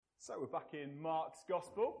So we're back in Mark's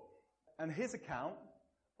Gospel and his account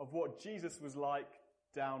of what Jesus was like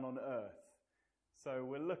down on earth. So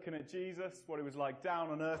we're looking at Jesus, what he was like down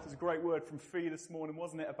on earth. There's a great word from Fee this morning,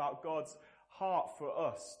 wasn't it, about God's heart for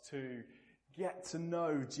us to get to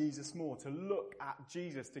know Jesus more, to look at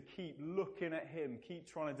Jesus, to keep looking at him, keep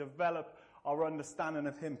trying to develop our understanding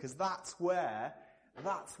of him, because that's where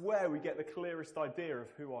we get the clearest idea of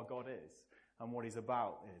who our God is and what he's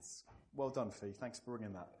about is. Well done, Fee. Thanks for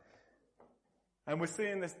bringing that. And we're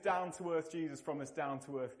seeing this down-to-earth Jesus from this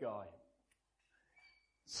down-to-earth guy.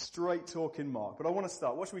 Straight talking Mark. But I want to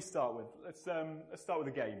start. What should we start with? Let's start with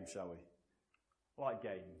a game, shall we? I like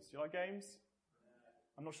games. Do you like games?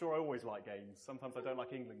 I'm not sure I always like games. Sometimes I don't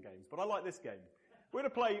like England games. But I like this game. We're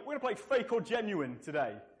going to play fake or genuine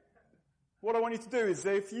today. What I want you to do is,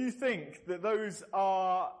 if you think that those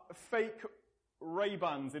are fake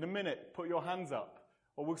Ray-Bans in a minute, put your hands up.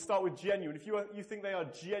 Or we'll start with genuine. If you think they are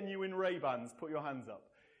genuine Ray-Bans, put your hands up.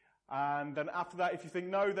 And then after that, if you think,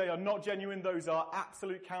 no, they are not genuine, those are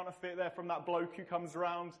absolute counterfeit, they're from that bloke who comes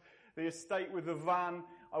round the estate with the van,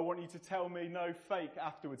 I want you to tell me, no, fake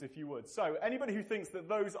afterwards, if you would. So, anybody who thinks that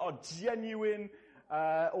those are genuine,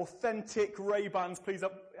 authentic Ray-Bans, please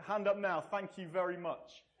hand up now. Thank you very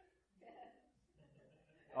much.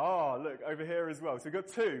 Oh, look, over here as well. So we've got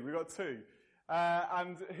two.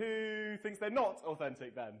 And who thinks they're not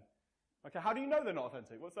authentic then? Okay, how do you know they're not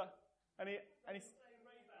authentic? What's that? Any?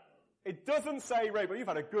 It doesn't say Ray-Ban. You've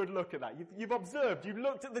had a good look at that. You've observed. You've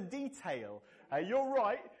looked at the detail. You're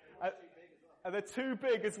right. And they're too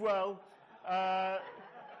big as well. Not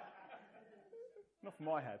for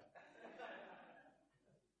my head.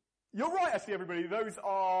 You're right, actually, everybody. Those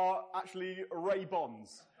are actually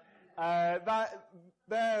Ray-Bans.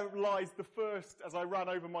 There lies the first, as I ran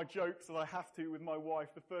over my jokes, as I have to with my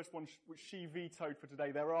wife, the first one which she vetoed for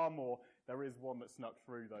today. There are more. There is one that snuck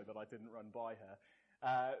through, though, that I didn't run by her.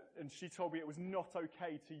 And she told me it was not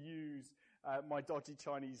okay to use my dodgy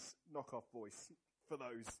Chinese knockoff voice for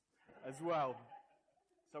those as well.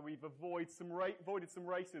 So we've avoided some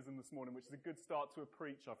racism this morning, which is a good start to a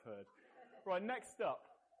preach, I've heard. Right, next up.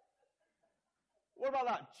 What about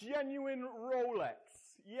that? Genuine Rolex?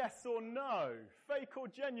 Yes or no? Fake or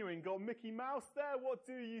genuine? Got Mickey Mouse there? What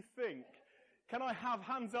do you think? Can I have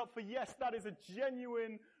hands up for yes, that is a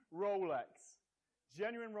genuine Rolex?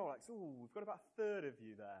 Genuine Rolex. Ooh, we've got about a third of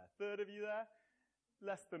you there. Third of you there?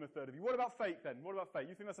 Less than a third of you. What about fake then? What about fake?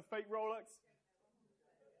 You think that's a fake Rolex?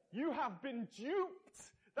 You have been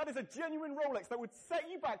duped. That is a genuine Rolex that would set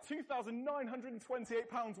you back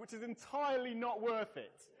 £2,928, which is entirely not worth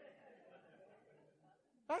it.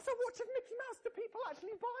 That's a watch of Mickey Mouse. Do people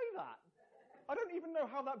actually buy that? I don't even know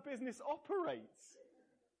how that business operates.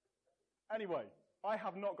 Anyway, I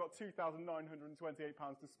have not got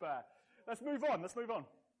 £2,928 to spare. Let's move on.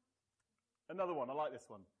 Another one. I like this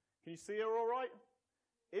one. Can you see her all right?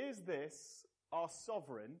 Is this our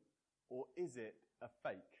sovereign or is it a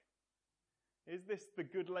fake? Is this the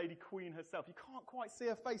good lady queen herself? You can't quite see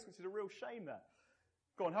her face, which is a real shame there.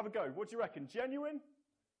 Go on, have a go. What do you reckon? Genuine?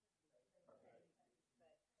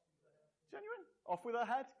 Genuine? Off with her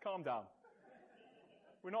head? Calm down.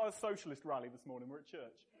 We're not at a socialist rally this morning, we're at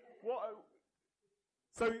church.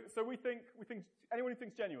 So we think, anyone who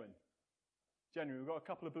thinks genuine? Genuine, we've got a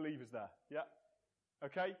couple of believers there, yeah?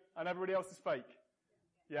 Okay? And everybody else is fake?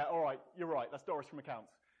 Yeah, alright, you're right, that's Doris from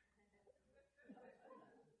accounts.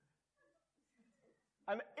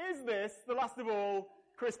 And is this, the last of all,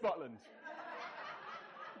 Chris Butland?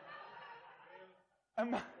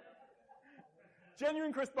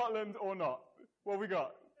 Genuine Chris Butland or not? What have we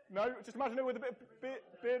got? No? Just imagine it with a bit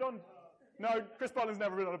beard on. No, Chris Butland's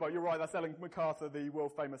never been on a boat. You're right, that's Ellen MacArthur, the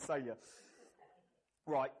world-famous sailor.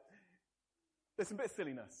 Right. There's some bit of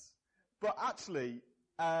silliness. But actually,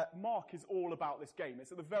 Mark is all about this game.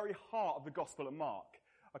 It's at the very heart of the Gospel of Mark.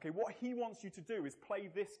 Okay, what he wants you to do is play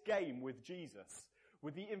this game with Jesus,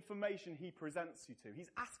 with the information he presents you to.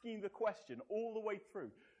 He's asking the question all the way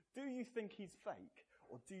through. Do you think he's fake?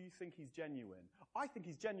 Or do you think he's genuine? I think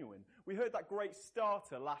he's genuine. We heard that great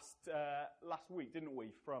starter last week, didn't we,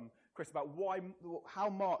 from Chris about how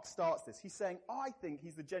Mark starts this. He's saying, I think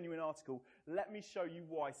he's the genuine article. Let me show you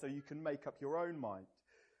why so you can make up your own mind.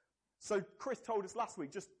 So Chris told us last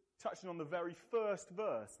week, just touching on the very first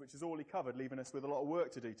verse, which is all he covered, leaving us with a lot of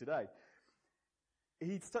work to do today.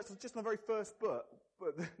 He touched just on the very first book,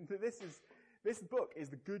 but this book is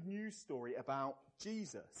the good news story about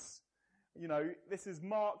Jesus. You know, this is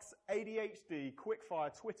Mark's ADHD,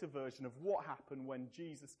 quickfire Twitter version of what happened when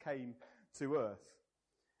Jesus came to earth.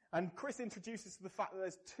 And Chris introduces to the fact that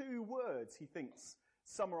there's two words he thinks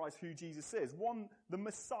summarize who Jesus is. One, the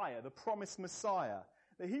Messiah, the promised Messiah.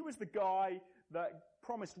 That he was the guy that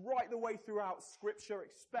promised right the way throughout Scripture,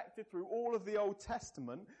 expected through all of the Old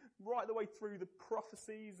Testament, right the way through the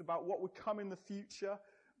prophecies about what would come in the future,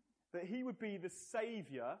 that he would be the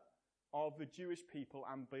saviour of the Jewish people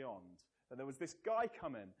and beyond. That there was this guy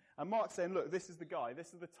coming, and Mark's saying, look, this is the guy,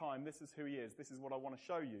 this is the time, this is who he is, this is what I want to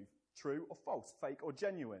show you. True or false, fake or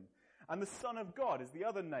genuine. And the Son of God is the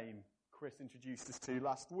other name Chris introduced us to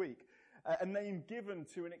last week. A name given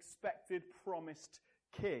to an expected, promised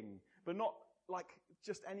king. But not like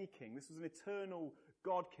just any king. This was an eternal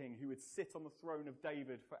God king who would sit on the throne of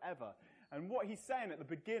David forever. And what he's saying at the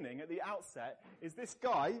beginning, at the outset, is this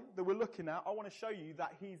guy that we're looking at, I want to show you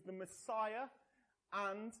that he's the Messiah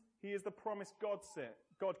and he is the promised God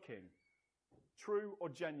king. True or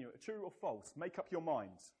genuine? True or false? Make up your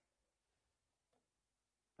minds.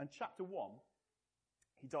 And chapter 1,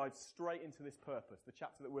 he dives straight into this purpose, the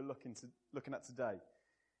chapter that we're looking at today.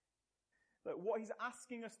 That what he's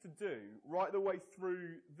asking us to do right the way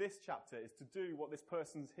through this chapter is to do what this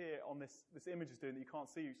person's here on this image is doing that you can't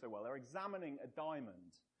see so well. They're examining a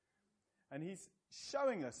diamond. And he's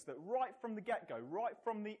showing us that right from the get-go, right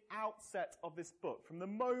from the outset of this book, from the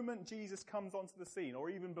moment Jesus comes onto the scene, or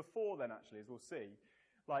even before then actually, as we'll see,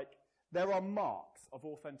 there are marks of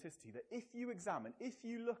authenticity that if you examine, if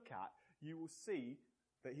you look at, you will see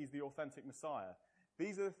that he's the authentic Messiah.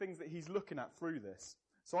 These are the things that he's looking at through this.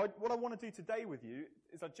 So what I want to do today with you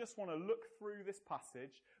is I just want to look through this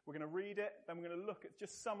passage. We're going to read it, then we're going to look at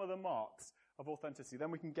just some of the marks of authenticity.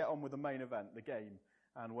 Then we can get on with the main event, the game,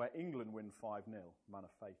 and where England win 5-0. Man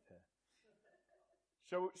of faith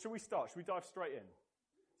here. Shall we start? Shall we dive straight in?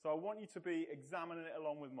 So I want you to be examining it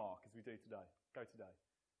along with Mark as we do today. Go today.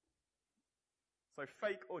 So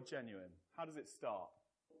fake or genuine? How does it start?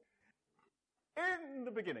 In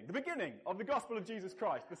the beginning of the gospel of Jesus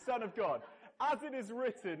Christ, the Son of God, as it is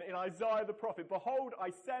written in Isaiah the prophet, behold, I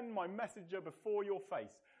send my messenger before your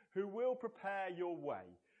face, who will prepare your way.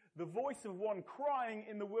 The voice of one crying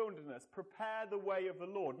in the wilderness, prepare the way of the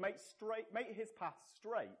Lord, make his path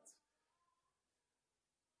straight.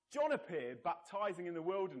 John appeared baptizing in the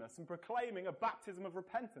wilderness and proclaiming a baptism of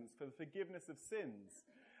repentance for the forgiveness of sins.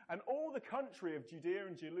 And all the country of Judea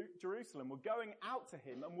and Jerusalem were going out to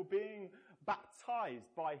him and were being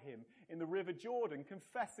baptized by him in the river Jordan,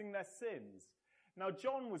 confessing their sins. Now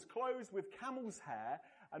John was clothed with camel's hair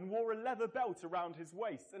and wore a leather belt around his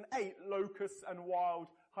waist and ate locusts and wild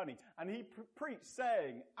honey. And he preached,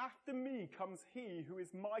 saying, after me comes he who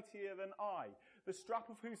is mightier than I, the strap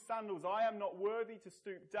of whose sandals I am not worthy to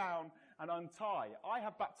stoop down and untie. I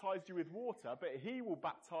have baptized you with water, but he will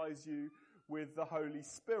baptize you with the Holy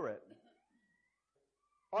Spirit.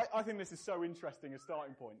 I think this is so interesting a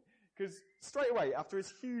starting point, because straight away, after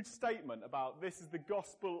his huge statement about this is the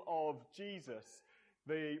gospel of Jesus,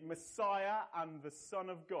 the Messiah and the Son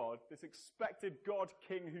of God, this expected God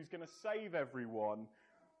King who's going to save everyone,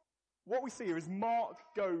 what we see here is Mark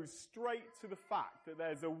goes straight to the fact that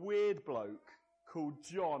there's a weird bloke called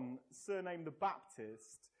John, surnamed the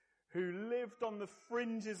Baptist, who lived on the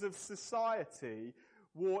fringes of society,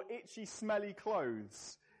 wore itchy, smelly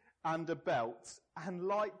clothes and a belt, and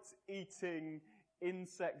liked eating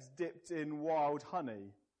insects dipped in wild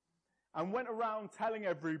honey, and went around telling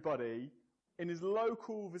everybody in his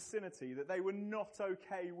local vicinity that they were not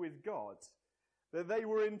okay with God, that they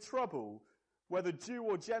were in trouble, whether Jew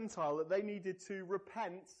or Gentile, that they needed to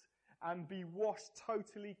repent and be washed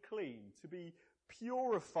totally clean, to be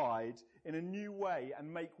purified in a new way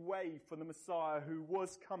and make way for the Messiah who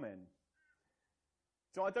was coming.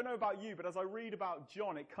 So I don't know about you, but as I read about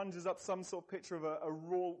John, it conjures up some sort of picture of a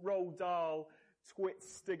Roald Dahl, Twit,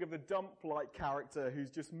 Stig of the Dump-like character who's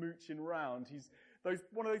just mooching around. He's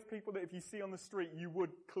one of those people that if you see on the street, you would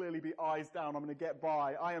clearly be eyes down, I'm going to get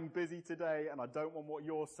by, I am busy today and I don't want what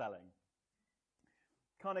you're selling.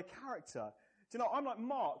 Kind of character. Do you know, I'm like,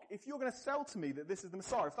 Mark, if you're going to sell to me that this is the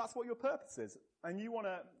Messiah, if that's what your purpose is, and you want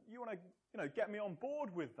to get me on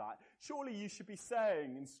board with that, surely you should be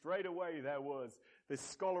saying, and straight away there was this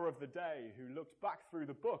scholar of the day who looked back through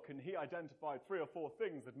the book and he identified 3 or 4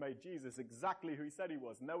 things that made Jesus exactly who he said he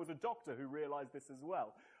was. And there was a doctor who realized this as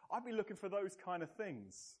well. I'd be looking for those kind of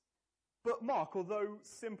things. But Mark, although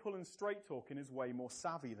simple and straight talking, is way more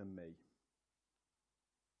savvy than me.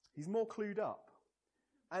 He's more clued up.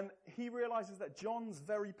 And he realizes that John's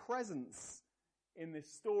very presence in this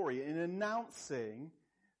story, in announcing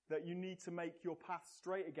that you need to make your path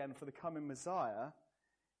straight again for the coming Messiah,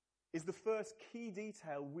 is the first key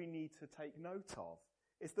detail we need to take note of.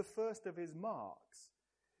 It's the first of his marks.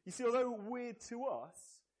 You see, although weird to us,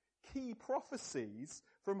 key prophecies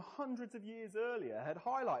from hundreds of years earlier had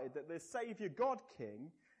highlighted that the Saviour God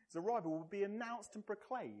King, his arrival would be announced and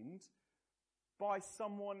proclaimed by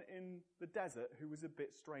someone in the desert who was a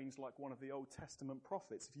bit strange, like one of the Old Testament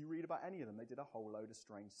prophets. If you read about any of them, they did a whole load of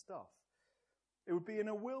strange stuff. It would be in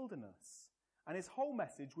a wilderness. And his whole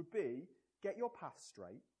message would be, get your path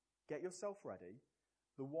straight, get yourself ready.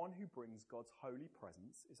 The one who brings God's holy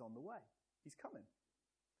presence is on the way. He's coming.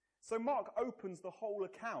 So Mark opens the whole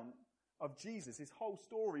account of Jesus, his whole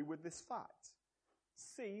story, with this fact.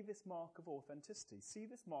 See this mark of authenticity. See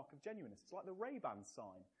this mark of genuineness. It's like the Ray-Ban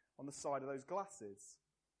sign on the side of those glasses.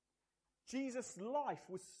 Jesus' life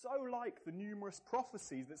was so like the numerous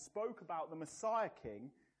prophecies that spoke about the Messiah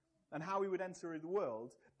King and how he would enter the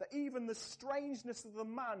world, that even the strangeness of the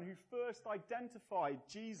man who first identified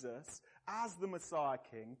Jesus as the Messiah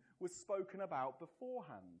King was spoken about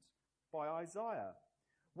beforehand by Isaiah.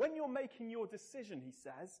 When you're making your decision, he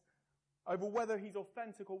says, over whether he's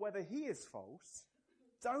authentic or whether he is false,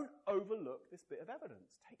 don't overlook this bit of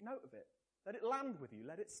evidence. Take note of it. Let it land with you.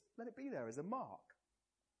 Let it be there as a mark.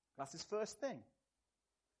 That's his first thing.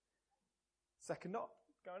 Second up,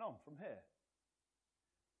 going on from here.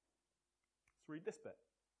 Let's read this bit.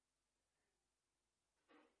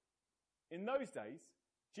 In those days,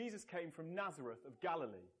 Jesus came from Nazareth of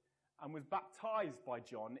Galilee and was baptized by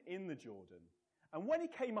John in the Jordan. And when he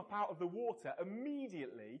came up out of the water,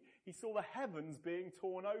 immediately he saw the heavens being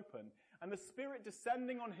torn open and the Spirit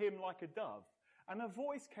descending on him like a dove. And a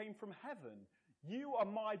voice came from heaven, "You are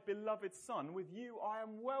my beloved Son, with you I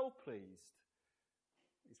am well pleased."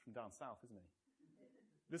 He's from down south, isn't he?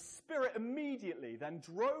 The Spirit immediately then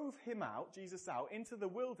drove him out, Jesus out, into the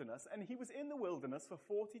wilderness, and he was in the wilderness for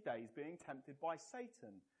 40 days being tempted by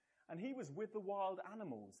Satan. And he was with the wild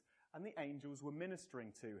animals, and the angels were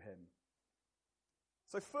ministering to him.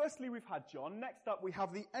 So firstly, we've had John. Next up, we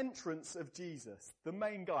have the entrance of Jesus. The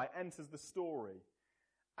main guy enters the story.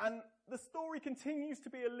 And the story continues to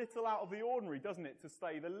be a little out of the ordinary, doesn't it, to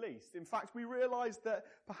say the least? In fact, we realise that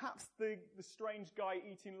perhaps the strange guy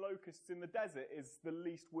eating locusts in the desert is the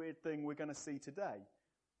least weird thing we're going to see today.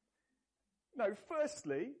 No,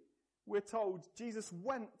 firstly, we're told Jesus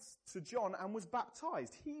went to John and was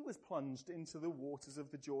baptised. He was plunged into the waters of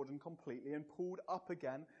the Jordan completely and pulled up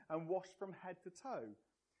again and washed from head to toe,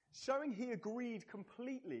 showing he agreed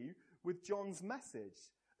completely with John's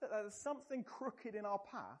message, that there's something crooked in our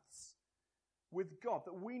paths with God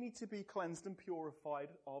that we need to be cleansed and purified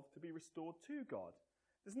of to be restored to God.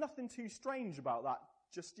 There's nothing too strange about that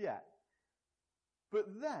just yet.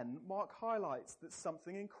 But then Mark highlights that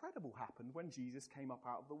something incredible happened when Jesus came up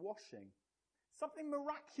out of the washing. Something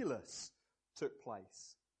miraculous took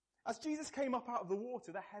place. As Jesus came up out of the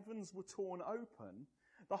water, the heavens were torn open.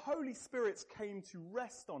 The Holy Spirit came to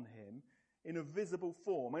rest on him in a visible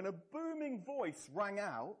form, and a booming voice rang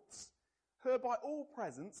out, heard by all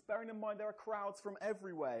present, bearing in mind there are crowds from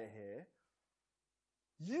everywhere here.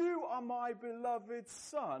 "You are my beloved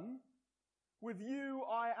Son, with you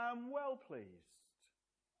I am well pleased."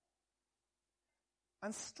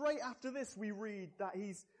 And straight after this we read that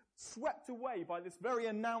he's swept away by this very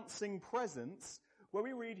announcing presence, where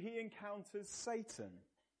we read he encounters Satan,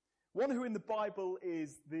 one who in the Bible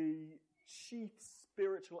is the chief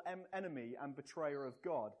spiritual enemy and betrayer of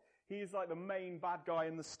God. He is like the main bad guy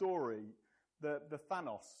in the story, the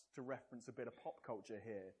Thanos, to reference a bit of pop culture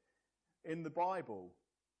here, in the Bible.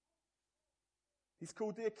 He's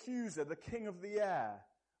called the accuser, the king of the air,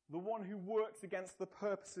 the one who works against the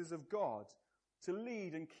purposes of God, to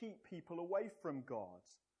lead and keep people away from God.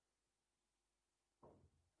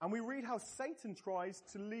 And we read how Satan tries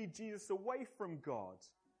to lead Jesus away from God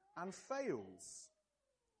and fails.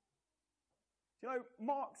 You know,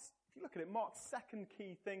 if you look at it, Mark's second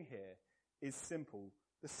key thing here is simple.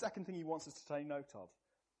 The second thing he wants us to take note of.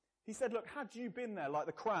 He said, look, had you been there like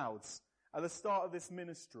the crowds at the start of this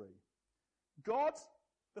ministry, God,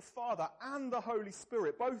 the Father, and the Holy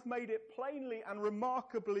Spirit both made it plainly and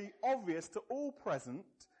remarkably obvious to all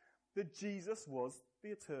present that Jesus was the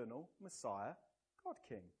eternal Messiah, God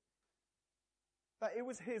King. That it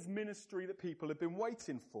was his ministry that people had been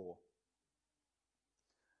waiting for.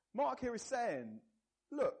 Mark here is saying,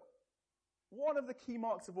 look, one of the key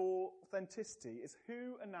marks of authenticity is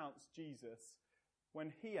who announced Jesus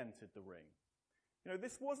when he entered the ring. You know,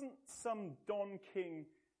 this wasn't some Don King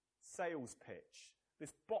sales pitch,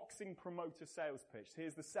 this boxing promoter sales pitch.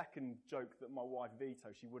 Here's the second joke that my wife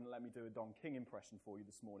vetoed. She wouldn't let me do a Don King impression for you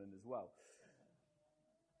this morning as well.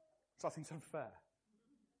 So I think it's unfair.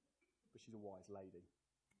 But she's a wise lady.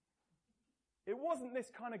 It wasn't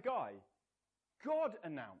this kind of guy. God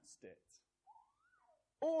announced it.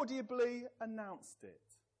 Audibly announced it.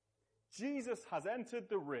 Jesus has entered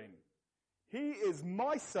the ring. He is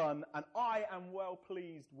my son, and I am well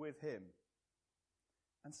pleased with him.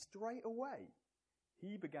 And straight away,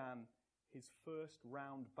 he began his first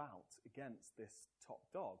round bout against this top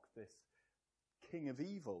dog, this king of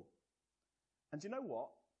evil. And do you know what?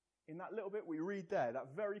 In that little bit we read there,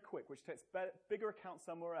 that very quick, which takes bigger account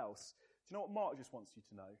somewhere else, do you know what Mark just wants you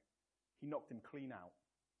to know? He knocked him clean out.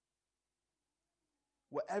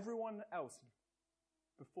 Where everyone else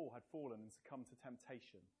before had fallen and succumbed to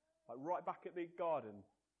temptation, like right back at the garden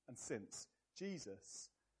and since, Jesus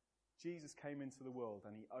came into the world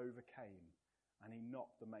and he overcame and he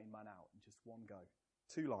knocked the main man out in just one go.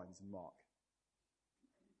 2 lines in Mark.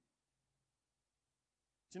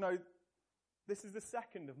 Do you know, this is the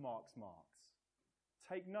second of Mark's marks.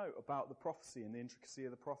 Take note about the prophecy and the intricacy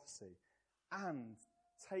of the prophecy. And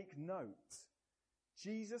take note,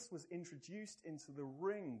 Jesus was introduced into the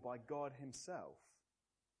ring by God himself.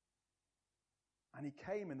 And he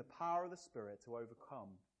came in the power of the Spirit to overcome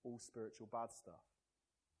all spiritual bad stuff.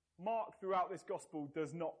 Mark, throughout this gospel,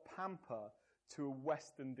 does not pamper to a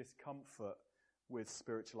Western discomfort with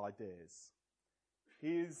spiritual ideas.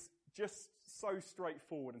 He is just so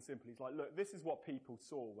straightforward and simple. He's like, look, this is what people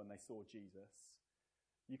saw when they saw Jesus.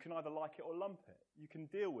 You can either like it or lump it. You can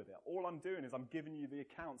deal with it. All I'm doing is I'm giving you the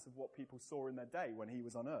accounts of what people saw in their day when he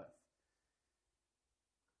was on earth.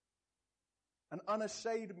 And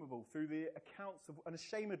unashamedly through the accounts of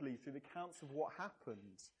what happened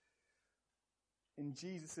in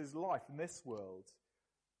Jesus' life in this world,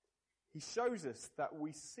 he shows us that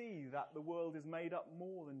we see that the world is made up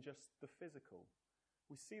more than just the physical.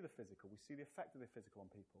 We see the physical, we see the effect of the physical on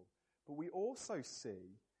people, but we also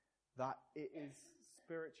see that it is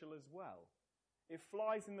spiritual as well. It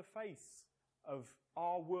flies in the face of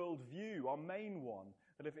our worldview, our main one,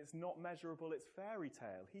 that if it's not measurable, it's fairy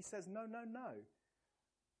tale. He says, no.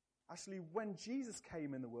 Actually, when Jesus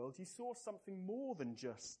came in the world, you saw something more than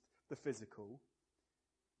just the physical.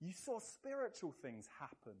 You saw spiritual things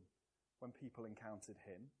happen when people encountered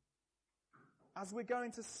him. As we're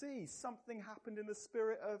going to see, something happened in the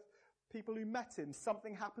spirit of people who met him.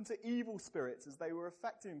 Something happened to evil spirits as they were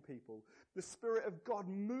affecting people. The Spirit of God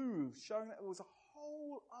moved, showing that there was a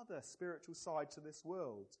whole other spiritual side to this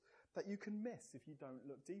world that you can miss if you don't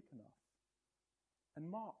look deep enough. And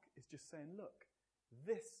Mark is just saying, look,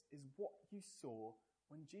 this is what you saw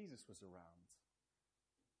when Jesus was around.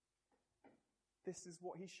 This is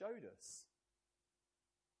what he showed us.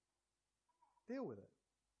 Deal with it.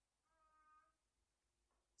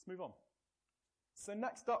 Let's move on. So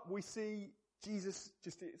next up we see Jesus,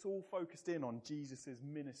 it's all focused in on Jesus'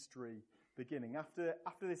 ministry beginning. After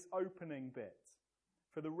this opening bit,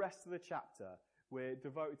 for the rest of the chapter, we're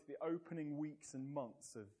devoted to the opening weeks and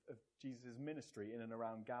months of Jesus' ministry in and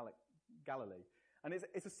around Galilee. And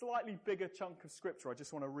it's a slightly bigger chunk of scripture I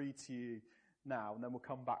just want to read to you now, and then we'll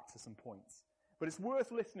come back to some points. But it's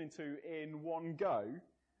worth listening to in one go,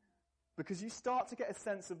 because you start to get a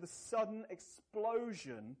sense of the sudden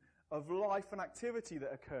explosion of life and activity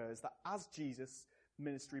that occurs that as Jesus'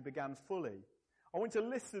 ministry began fully. I want to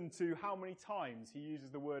listen to how many times he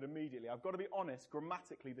uses the word immediately. I've got to be honest,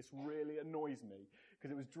 grammatically this really annoys me,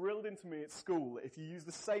 because it was drilled into me at school that if you use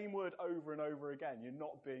the same word over and over again, you're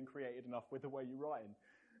not being creative enough with the way you're writing.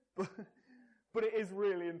 But it is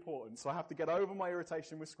really important, so I have to get over my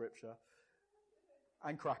irritation with Scripture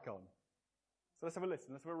and crack on. So let's have a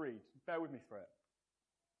listen, let's have a read. Bear with me for it.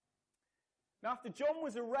 Now after John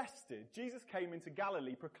was arrested, Jesus came into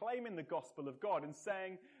Galilee proclaiming the gospel of God and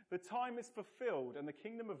saying, "The time is fulfilled and the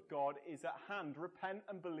kingdom of God is at hand. Repent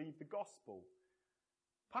and believe the gospel."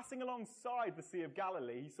 Passing alongside the Sea of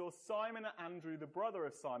Galilee, he saw Simon and Andrew, the brother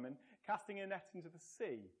of Simon, casting a net into the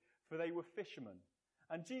sea, for they were fishermen.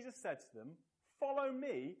 And Jesus said to them, "Follow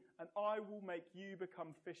me and I will make you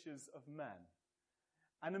become fishers of men."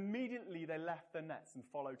 And immediately they left their nets and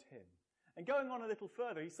followed him. And going on a little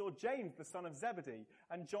further, he saw James, the son of Zebedee,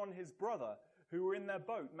 and John, his brother, who were in their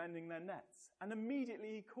boat mending their nets. And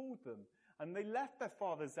immediately he called them. And they left their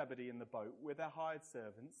father Zebedee in the boat with their hired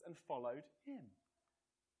servants and followed him.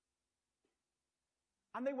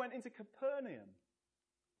 And they went into Capernaum.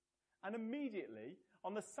 And immediately,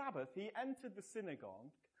 on the Sabbath, he entered the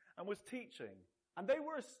synagogue and was teaching. And they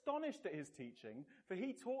were astonished at his teaching, for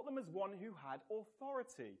he taught them as one who had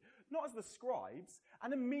authority, not as the scribes.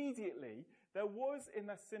 And immediately there was in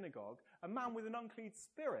their synagogue a man with an unclean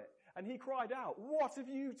spirit, and he cried out, "What have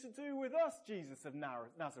you to do with us, Jesus of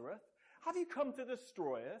Nazareth? Have you come to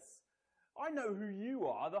destroy us? I know who you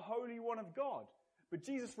are, the Holy One of God." But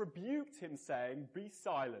Jesus rebuked him, saying, "Be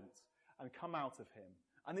silent, and come out of him."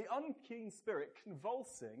 And the unclean spirit,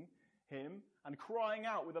 convulsing him and crying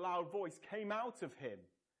out with a loud voice, came out of him.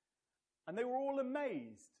 And they were all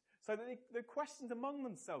amazed, so that they questioned among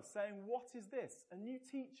themselves, saying, "What is this? A new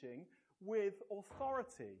teaching with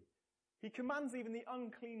authority. He commands even the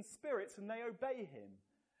unclean spirits, and they obey him."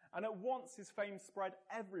 And at once his fame spread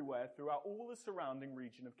everywhere throughout all the surrounding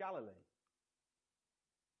region of Galilee.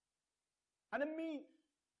 And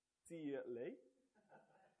immediately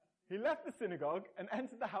he left the synagogue and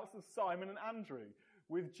entered the house of Simon and Andrew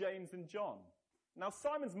with James and John. Now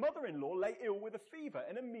Simon's mother-in-law lay ill with a fever,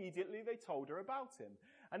 and immediately they told her about him.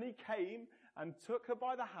 And he came and took her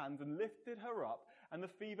by the hand and lifted her up, and the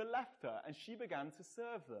fever left her, and she began to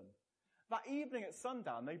serve them. That evening at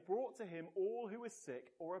sundown, they brought to him all who were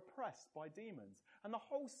sick or oppressed by demons. And the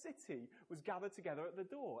whole city was gathered together at the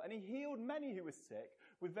door. And he healed many who were sick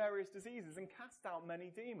with various diseases and cast out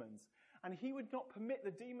many demons. And he would not permit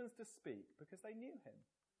the demons to speak because they knew him.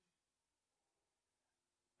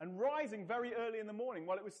 And rising very early in the morning,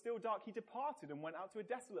 while it was still dark, he departed and went out to a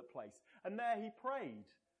desolate place. And there he prayed.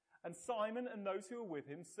 And Simon and those who were with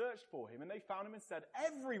him searched for him. And they found him and said,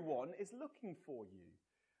 "Everyone is looking for you."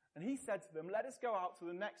 And he said to them, "Let us go out to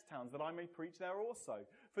the next towns that I may preach there also.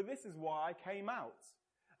 For this is why I came out."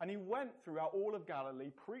 And he went throughout all of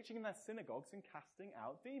Galilee, preaching in their synagogues and casting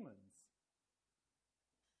out demons.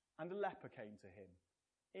 And a leper came to him,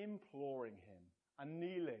 imploring him, and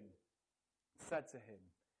kneeling, said to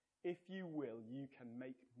him, "If you will, you can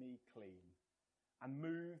make me clean." And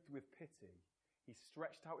moved with pity, he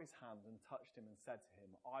stretched out his hand and touched him and said to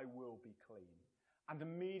him, "I will be clean." And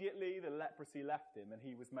immediately the leprosy left him and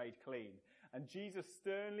he was made clean. And Jesus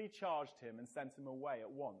sternly charged him and sent him away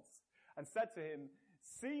at once. And said to him,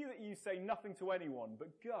 "See that you say nothing to anyone,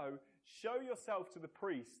 but go, show yourself to the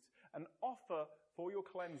priest and offer for your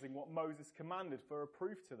cleansing what Moses commanded for a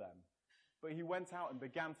proof to them." But he went out and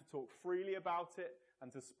began to talk freely about it and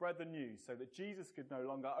to spread the news, so that Jesus could no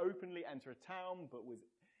longer openly enter a town, but was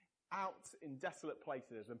out in desolate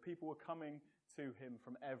places, and people were coming to him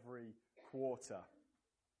from every quarter.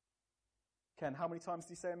 Ken, how many times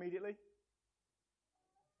did he say immediately?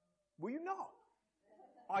 Were you not?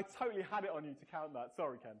 I totally had it on you to count that.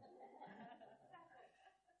 Sorry, Ken.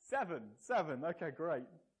 7. Okay, great.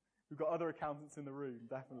 We've got other accountants in the room,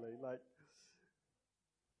 definitely.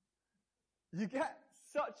 You get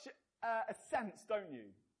such a sense, don't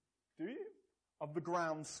you? Do you? Of the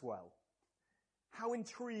groundswell. How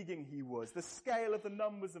intriguing he was. The scale of the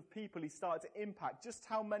numbers of people he started to impact. Just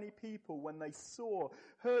how many people, when they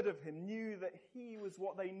heard of him, knew that he was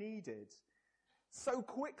what they needed. So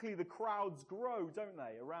quickly the crowds grow, don't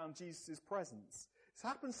they, around Jesus' presence. It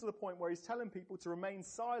happens to the point where he's telling people to remain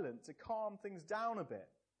silent, to calm things down a bit,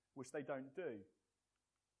 which they don't do.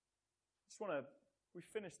 We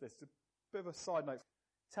finish this, a bit of a side note.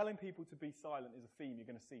 Telling people to be silent is a theme you're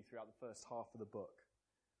going to see throughout the first half of the book.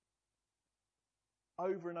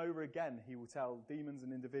 Over and over again, he will tell demons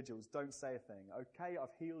and individuals, "Don't say a thing. Okay,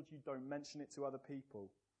 I've healed you, don't mention it to other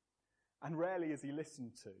people." And rarely is he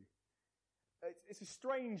listened to. It's a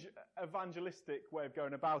strange evangelistic way of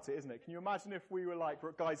going about it, isn't it? Can you imagine if we were like,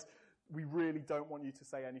 "Guys, we really don't want you to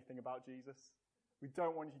say anything about Jesus. We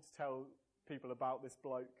don't want you to tell people about this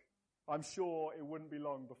bloke." I'm sure it wouldn't be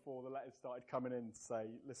long before the letters started coming in to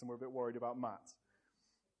say, "Listen, we're a bit worried about Matt."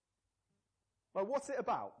 Well, what's it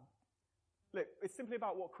about? Look, it's simply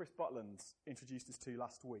about what Chris Butland introduced us to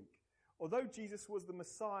last week. Although Jesus was the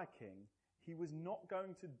Messiah King, he was not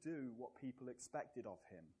going to do what people expected of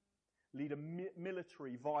him. Lead a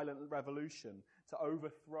military, violent revolution to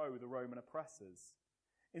overthrow the Roman oppressors.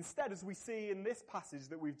 Instead, as we see in this passage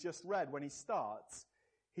that we've just read when he starts,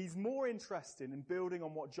 he's more interested in building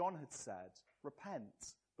on what John had said.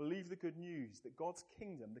 Repent, believe the good news that God's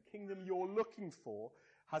kingdom, the kingdom you're looking for,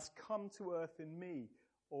 has come to earth in me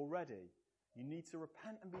already. You need to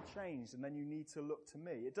repent and be changed, and then you need to look to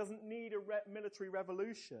me. It doesn't need a military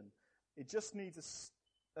revolution. It just needs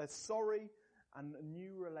a sorry and a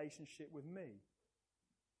new relationship with me.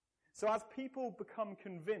 So as people become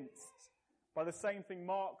convinced by the same thing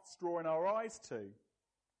Mark's drawing our eyes to,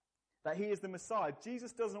 that he is the Messiah,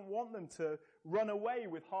 Jesus doesn't want them to run away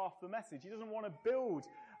with half the message. He doesn't want to build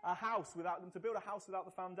a house without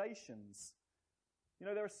the foundations. You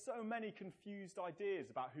know, there are so many confused ideas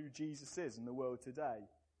about who Jesus is in the world today.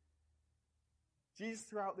 Jesus,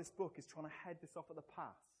 throughout this book, is trying to head this off at the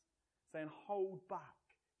pass, saying, hold back.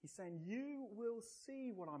 He's saying, you will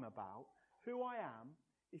see what I'm about, who I am,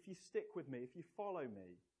 if you stick with me, if you follow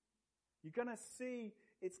me. You're going to see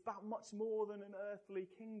it's about much more than an earthly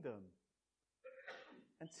kingdom.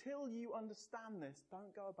 Until you understand this,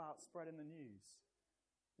 don't go about spreading the news.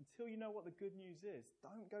 Until you know what the good news is,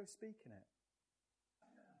 don't go speaking it.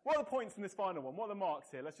 What are the points in this final one? What are the marks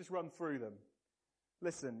here? Let's just run through them.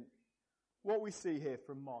 Listen, what we see here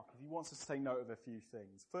from Mark is he wants us to take note of a few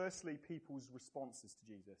things. Firstly, people's responses to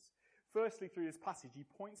Jesus. Firstly, through this passage, he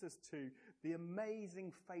points us to the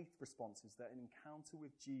amazing faith responses that an encounter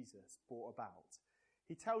with Jesus brought about.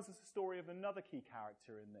 He tells us the story of another key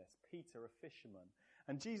character in this, Peter, a fisherman.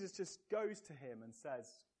 And Jesus just goes to him and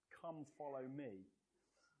says, "Come follow me."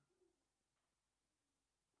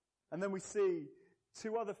 And then we see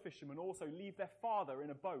two other fishermen also leave their father in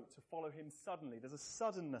a boat to follow him suddenly. There's a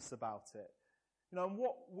suddenness about it. And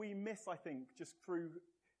what we miss, I think, just through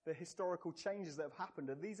the historical changes that have happened,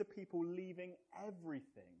 are these are people leaving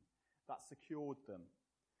everything that secured them.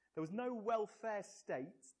 There was no welfare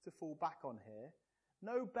state to fall back on here,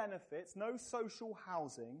 no benefits, no social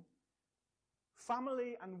housing.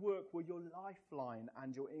 Family and work were your lifeline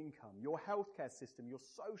and your income, your healthcare system, your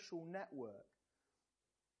social network.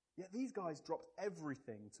 Yet these guys dropped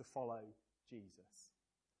everything to follow Jesus.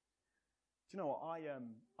 Do you know what? I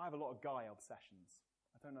have a lot of guy obsessions.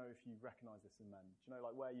 I don't know if you recognize this in men. Do you know,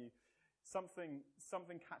 like where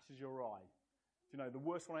something catches your eye. Do you know, the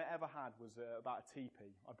worst one I ever had was about a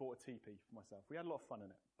teepee. I bought a teepee for myself. We had a lot of fun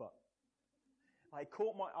in it, but it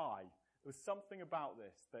caught my eye. There was something about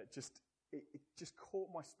this that just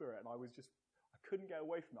caught my spirit, and I couldn't get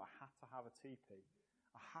away from it. I had to have a teepee.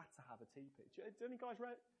 I had to have a teepee. Do any guys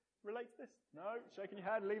relate to this? No? Shaking your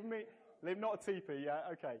head, leave not a teepee, yeah?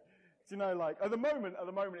 Okay. Do you know, at the moment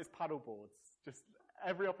it's paddle boards. Just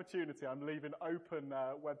every opportunity I'm leaving open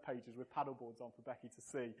web pages with paddle boards on for Becky to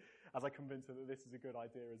see as I convince her that this is a good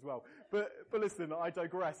idea as well. But listen, I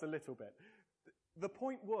digress a little bit. The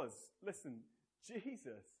point was, listen,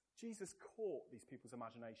 Jesus caught these people's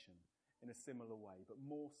imagination in a similar way, but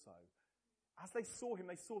more so. As they saw him,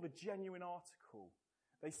 they saw the genuine article.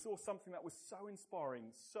 They saw something that was so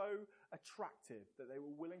inspiring, so attractive, that they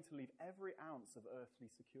were willing to leave every ounce of earthly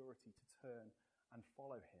security to turn and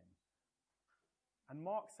follow him. And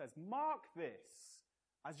Mark says, mark this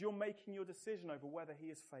as you're making your decision over whether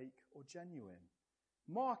he is fake or genuine.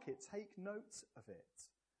 Mark it, take note of it.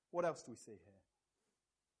 What else do we see here?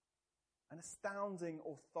 An astounding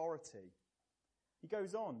authority. He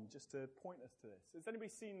goes on just to point us to this. Has anybody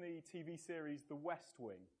seen the TV series The West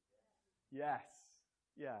Wing? Yes.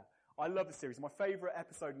 Yeah. I love the series. My favourite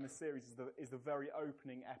episode in the series is the very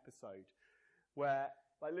opening episode where,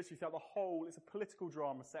 literally throughout the whole, it's a political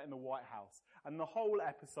drama set in the White House. And the whole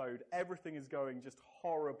episode, everything is going just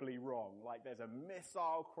horribly wrong. There's a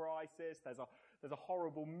missile crisis, there's a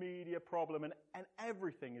horrible media problem, and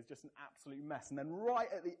everything is just an absolute mess. And then right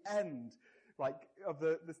at the end, of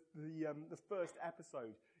the first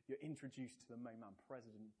episode, you're introduced to the main man,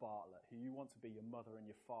 President Bartlett, who you want to be your mother and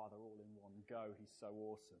your father all in one go. He's so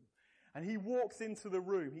awesome. And he walks into the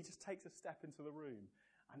room. He just takes a step into the room.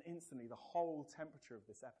 And instantly, the whole temperature of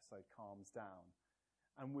this episode calms down.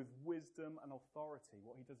 And with wisdom and authority,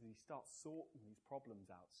 what he does is he starts sorting these problems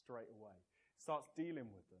out straight away. Starts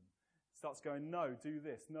dealing with them. Starts going, no, do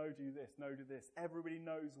this, no, do this, no, do this. Everybody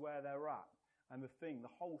knows where they're at. And the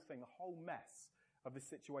whole mess of this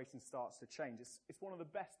situation starts to change. It's one of the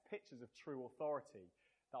best pictures of true authority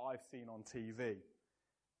that I've seen on TV.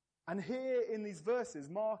 And here in these verses,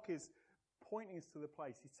 Mark is pointing us to the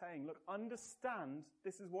place. He's saying, look, understand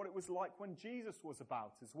this is what it was like when Jesus was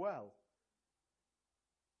about as well.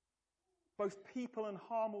 Both people and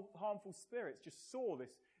harmful spirits just saw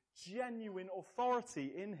this genuine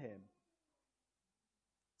authority in him.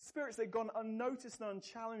 Spirits that had gone unnoticed and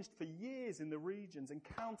unchallenged for years in the regions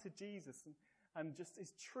encountered Jesus and just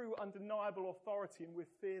his true, undeniable authority, and with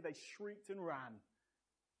fear they shrieked and ran.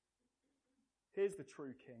 Here's the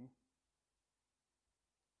true king.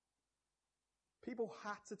 People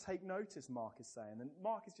had to take notice, Mark is saying. And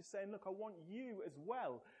Mark is just saying, look, I want you as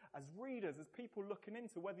well, as readers, as people looking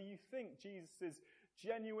into whether you think Jesus is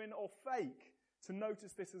genuine or fake, to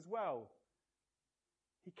notice this as well.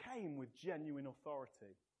 He came with genuine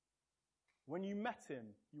authority. When you met him,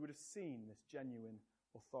 you would have seen this genuine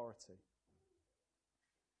authority.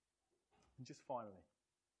 And just finally,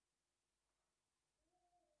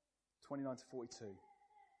 29 to 42.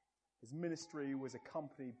 His ministry was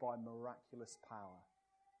accompanied by miraculous power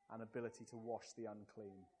and ability to wash the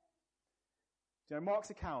unclean. You know, Mark's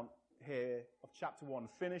account here of chapter 1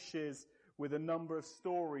 finishes with a number of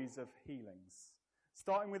stories of healings,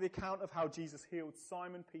 starting with the account of how Jesus healed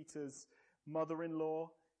Simon Peter's mother-in-law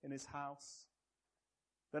in his house.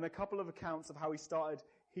 Then a couple of accounts of how he started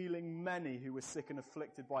healing many who were sick and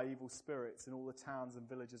afflicted by evil spirits in all the towns and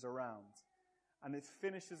villages around. And it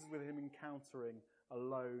finishes with him encountering a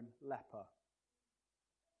lone leper.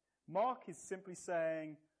 Mark is simply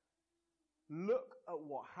saying, look at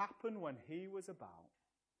what happened when he was about.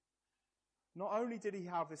 Not only did he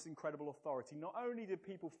have this incredible authority, not only did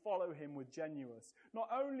people follow him with genuineness, not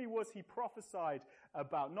only was he prophesied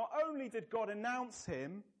about, not only did God announce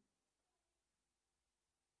him,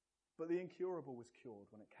 but the incurable was cured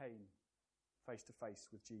when it came face to face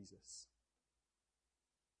with Jesus.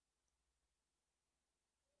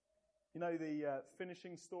 You know, the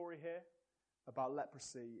finishing story here about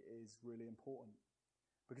leprosy is really important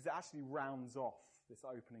because it actually rounds off this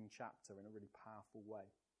opening chapter in a really powerful way.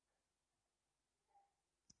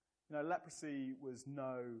 You know, leprosy was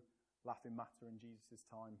no laughing matter in Jesus'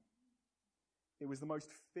 time. It was the most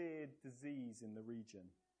feared disease in the region.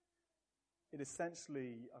 It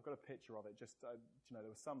essentially, I've got a picture of it, just, you know, there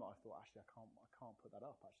was some that I thought, actually, I can't put that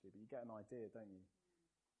up, actually, but you get an idea, don't you?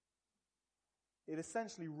 It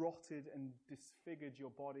essentially rotted and disfigured your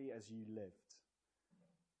body as you lived,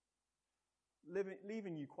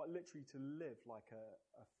 leaving you quite literally to live like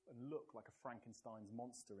and look like a Frankenstein's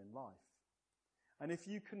monster in life. And if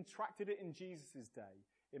you contracted it in Jesus' day,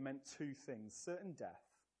 it meant two things. Certain death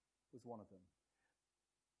was one of them,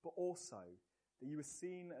 but also that you were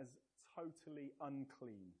seen as totally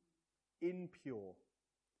unclean, impure.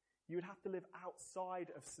 You would have to live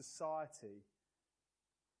outside of society.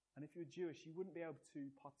 And if you're Jewish, you wouldn't be able to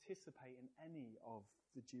participate in any of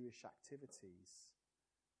the Jewish activities.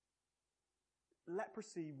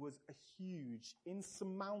 Leprosy was a huge,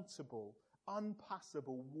 insurmountable,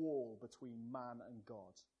 unpassable wall between man and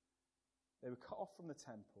God. They were cut off from the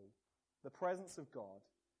temple, the presence of God,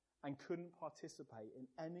 and couldn't participate in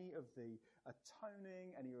any of the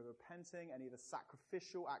atoning, any of the repenting, any of the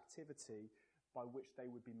sacrificial activity by which they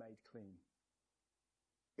would be made clean.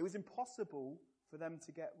 It was impossible for them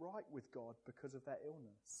to get right with God because of their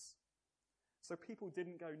illness. So people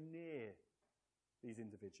didn't go near these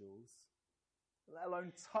individuals, let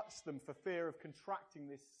alone touch them for fear of contracting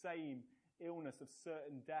this same illness of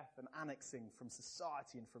certain death and annexing from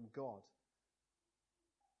society and from God.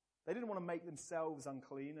 They didn't want to make themselves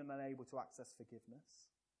unclean and unable to access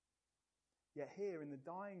forgiveness. Yet here in the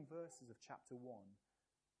dying verses of chapter 1,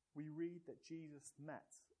 we read that Jesus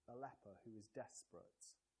met a leper who was desperate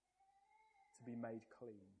to be made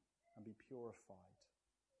clean and be purified,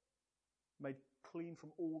 made clean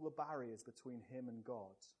from all the barriers between him and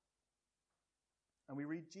God. And we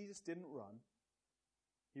read Jesus didn't run.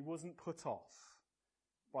 He wasn't put off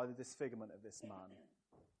by the disfigurement of this man.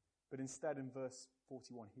 But instead, in verse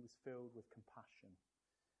 41, he was filled with compassion.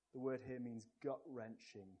 The word here means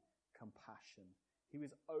gut-wrenching compassion. He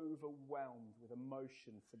was overwhelmed with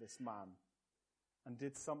emotion for this man and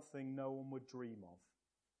did something no one would dream of.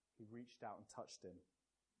 He reached out and touched him.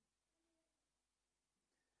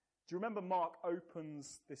 Do you remember Mark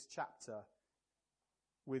opens this chapter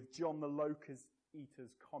with John the locust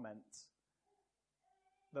eater's comment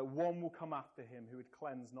that one will come after him who would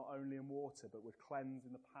cleanse not only in water, but would cleanse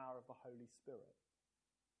in the power of the Holy Spirit?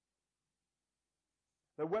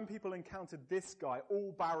 That when people encountered this guy,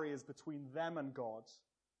 all barriers between them and God,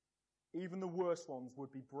 even the worst ones,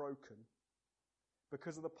 would be broken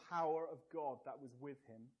because of the power of God that was with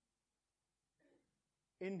him.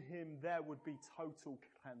 In him there would be total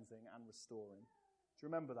cleansing and restoring. Do you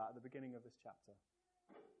remember that at the beginning of this chapter?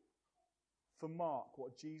 For Mark,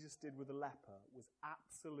 what Jesus did with the leper was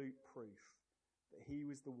absolute proof that he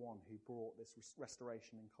was the one who brought this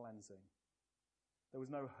restoration and cleansing. There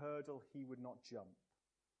was no hurdle he would not jump,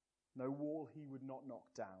 no wall he would not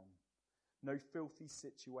knock down, no filthy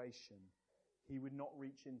situation he would not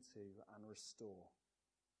reach into and restore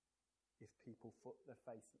if people put their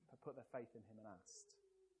faith in him and asked.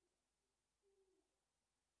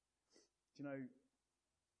 Do you know,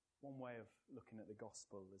 one way of looking at the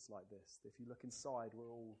gospel is like this. If you look inside,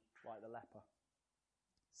 we're all like the leper,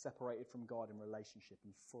 separated from God in relationship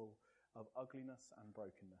and full of ugliness and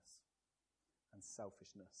brokenness and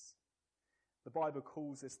selfishness. The Bible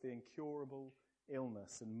calls this the incurable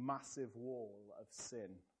illness and massive wall of sin,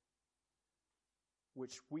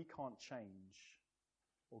 which we can't change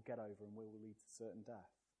or get over and will lead to certain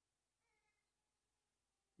death.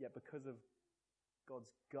 Yet because of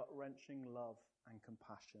God's gut-wrenching love and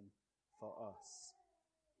compassion for us,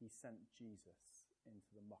 he sent Jesus into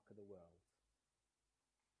the muck of the world,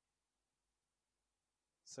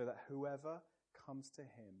 so that whoever comes to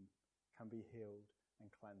him can be healed and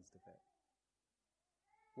cleansed of it,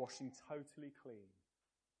 washing totally clean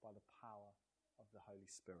by the power of the Holy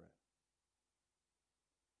Spirit.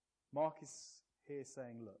 Mark is here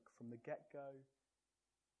saying, look, from the get-go,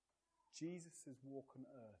 Jesus' walk on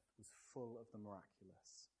earth was full of the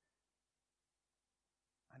miraculous.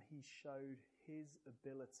 And he showed his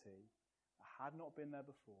ability that had not been there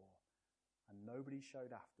before, and nobody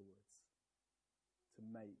showed afterwards, to to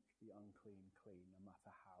make the unclean clean, no matter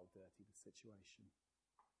how dirty the situation.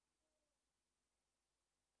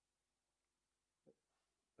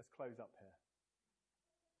 Let's close up here.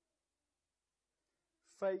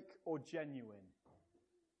 Fake or genuine?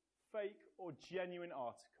 Fake or genuine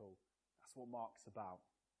article? That's what Mark's about.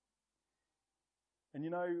 And you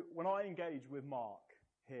know, when I engage with Mark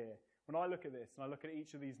here, when I look at this and I look at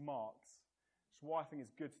each of these Marks, it's why I think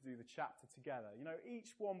it's good to do the chapter together. You know,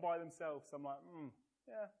 each one by themselves, I'm like,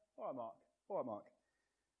 yeah, all right, Mark.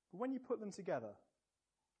 But when you put them together,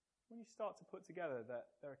 when you start to put together that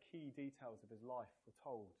there are key details of his life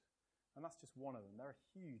foretold, and that's just one of them. There are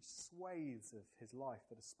huge swathes of his life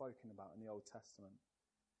that are spoken about in the Old Testament.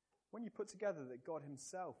 When you put together that God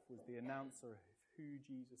himself was the announcer of who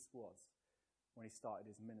Jesus was when he started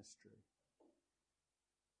his ministry,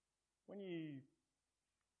 when you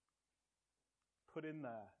put in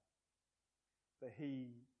there that he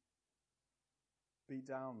beat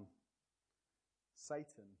down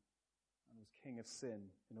Satan and was king of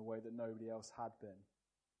sin in a way that nobody else had been,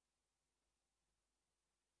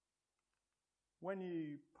 when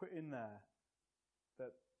you put in there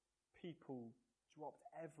that people dropped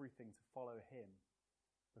everything to follow him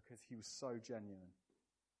because he was so genuine,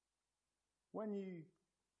 when you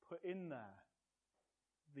put in there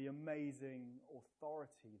the amazing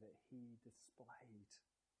authority that he displayed,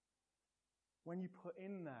 when you put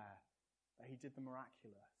in there that he did the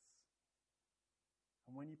miraculous,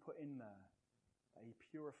 and when you put in there that he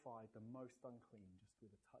purified the most unclean just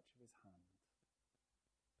with a touch of his hand,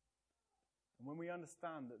 and when we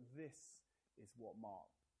understand that this is what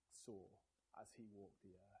Mark saw as he walked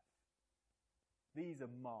the earth, these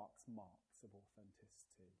are Mark's marks of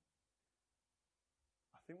authenticity,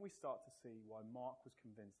 I think we start to see why Mark was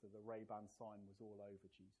convinced that the Ray-Ban sign was all over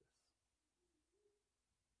Jesus.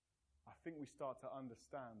 I think we start to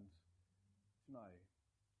understand,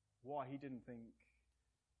 why he didn't think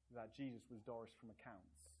that Jesus was Doris from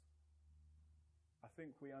Accounts. I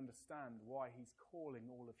think we understand why he's calling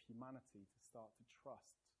all of humanity to start to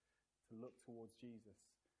trust, to look towards Jesus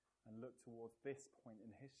and look towards this point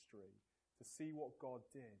in history, to see what God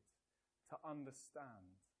did, to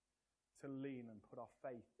understand, to lean and put our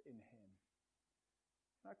faith in him.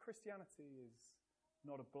 Now, Christianity is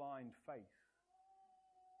not a blind faith.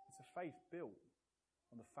 It's a faith built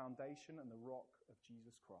on the foundation and the rock of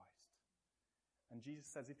Jesus Christ. And Jesus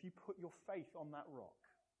says, if you put your faith on that rock,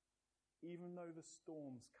 even though the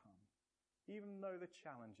storms come, even though the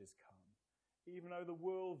challenges come, even though the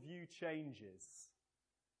worldview changes,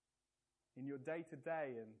 in your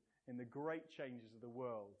day-to-day and in the great changes of the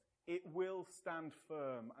world, it will stand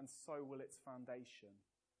firm, and so will its foundation.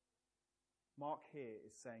 Mark here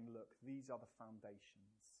is saying, look, these are the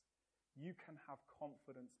foundations. You can have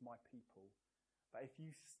confidence, my people, that if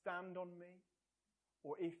you stand on me,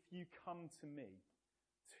 or if you come to me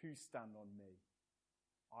to stand on me,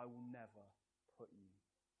 I will never put you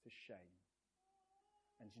to shame.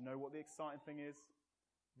 And you know what the exciting thing is?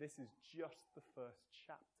 This is just the first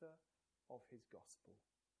chapter of his gospel.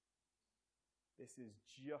 This is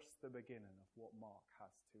just the beginning of what Mark has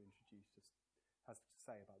to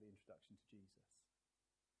say about the introduction to Jesus.